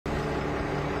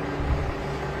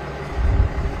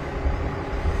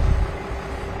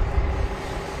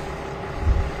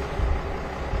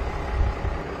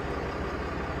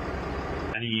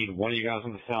speed. One of you guys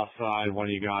on the south side, one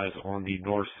of you guys on the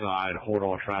north side, hold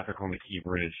all traffic on the Key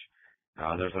Bridge.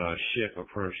 There's a ship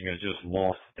approaching. It just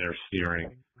lost their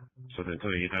steering. So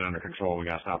until you get that under control, we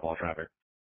gotta stop all traffic.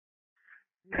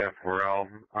 Yeah,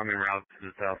 I'm en route to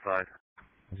the south side.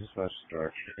 Dispatch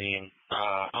start.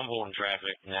 I'm holding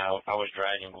traffic now. I was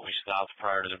dragging, but we stopped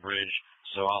prior to the bridge,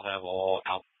 so I'll have all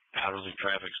outer loop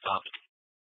traffic stopped.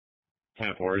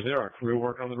 10-4. Is there a crew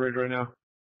working on the bridge right now?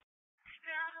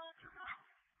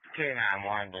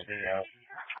 291 to do.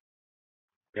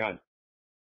 Good.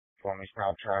 Want me to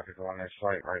stop traffic on this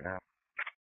site right now?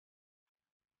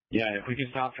 Yeah, if we can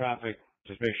stop traffic,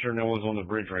 just make sure no one's on the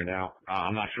bridge right now.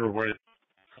 I'm not sure where.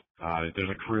 If there's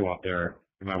a crew up there,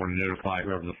 you might want to notify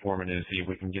whoever the foreman is, see if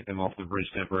we can get them off the bridge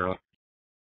temporarily.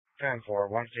 10-4.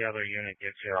 Once the other unit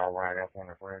gets here, I'll ride up on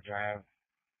the bridge. I have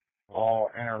all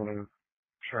interloop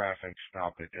traffic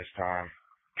stopped at this time.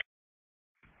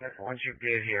 Once you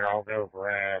get here, I'll go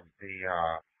grab the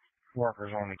workers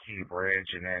on the Key Bridge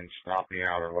and then stop the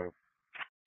outer loop.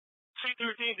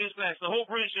 C-13 dispatch, the whole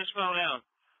bridge just fell down.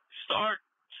 Start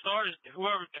is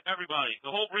everybody.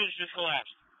 The whole bridge just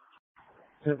collapsed.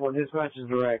 10-4 dispatch is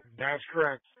direct. That's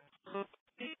correct.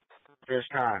 This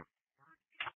time.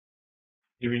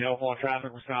 Do we know if all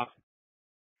traffic was stopped?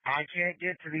 I can't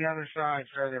get to the other side,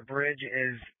 so the bridge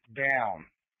is down.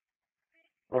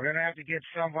 We're going to have to get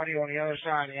somebody on the other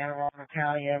side, the Anne Arundel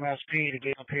County MSP, to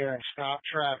get up here and stop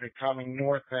traffic coming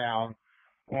northbound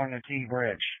on the T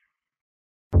Bridge.